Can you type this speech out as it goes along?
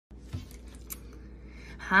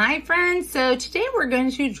Hi friends, so today we're going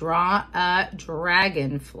to draw a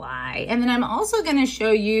dragonfly, and then I'm also going to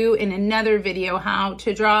show you in another video how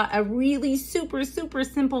to draw a really super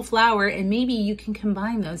simple flower, and maybe you can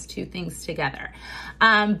combine those two things together.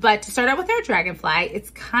 But to start out with our dragonfly,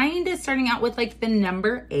 it's kind of starting out with like the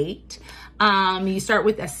number 8. You start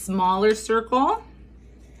with a smaller circle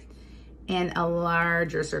and a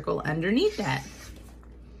larger circle underneath it.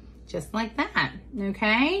 Just like that,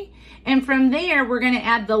 okay? And from there, we're gonna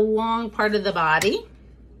add the long part of the body.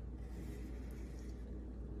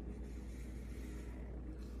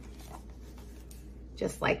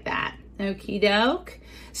 Just like that, okie doke.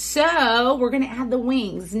 So we're gonna add the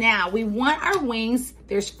wings. Now, we want our wings,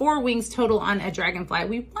 there's 4 wings total on a dragonfly.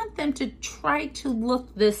 We want them to try to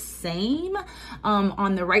look the same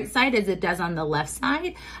on the right side as it does on the left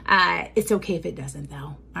side. It's okay if it doesn't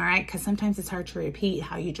though, all right? Because sometimes it's hard to repeat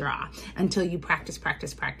how you draw until you practice.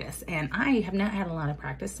 And I have not had a lot of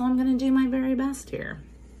practice, so I'm gonna do my very best here.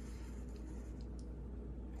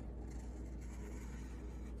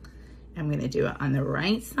 I'm gonna do it on the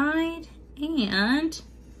right side and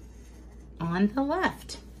on the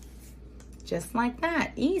left, just like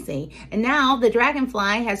that, easy. And now the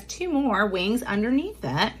dragonfly has 2 more wings underneath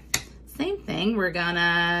it. Same thing, we're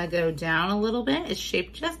gonna go down a little bit. It's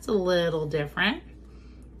shaped just a little different.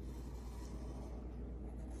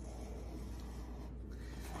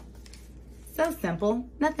 So simple,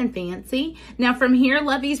 nothing fancy. Now from here,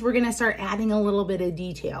 lovies, we're gonna start adding a little bit of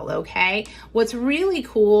detail, okay? What's really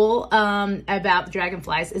cool about the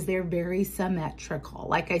dragonflies is they're very symmetrical.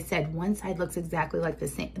 Like I said, one side looks exactly like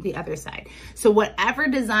the other side. So whatever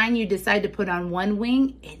design you decide to put on one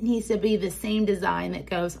wing, it needs to be the same design that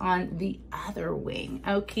goes on the other wing,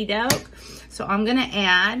 okie doke? So I'm gonna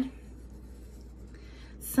add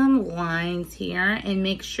some lines here and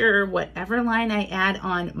make sure whatever line I add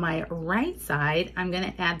on my right side, I'm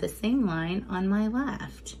gonna add the same line on my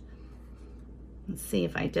left. Let's see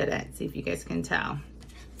if I did it. See if you guys can tell.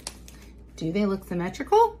 Do they look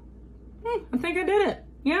symmetrical? I think I did it.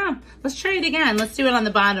 Yeah, let's try it again. Let's do it on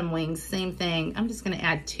the bottom wings, same thing. I'm just gonna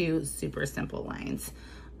add 2 super simple lines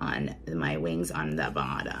on my wings on the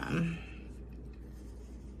bottom.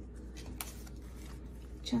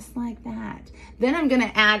 Just like that. Then I'm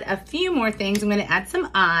gonna add a few more things. I'm gonna add some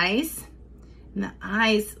eyes. And the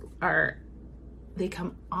eyes they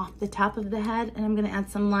come off the top of the head, and I'm gonna add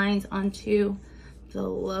some lines onto the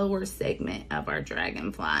lower segment of our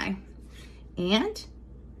dragonfly. And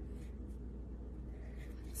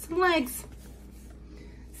some legs.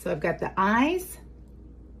 So I've got the eyes,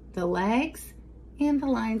 the legs, and the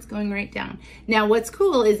lines going right down. Now what's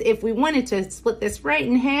cool is if we wanted to split this right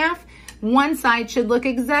in half, one side should look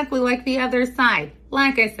exactly like the other side.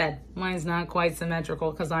 Like I said, mine's not quite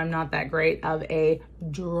symmetrical because I'm not that great of a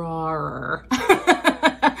drawer.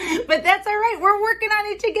 But that's all right, we're working on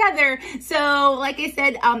it together. So like I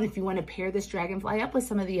said, if you want to pair this dragonfly up with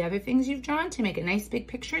some of the other things you've drawn to make a nice big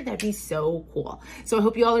picture, that'd be so cool. So I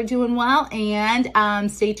hope you all are doing well,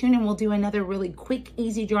 and stay tuned and we'll do another really quick,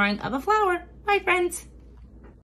 easy drawing of a flower. Bye friends.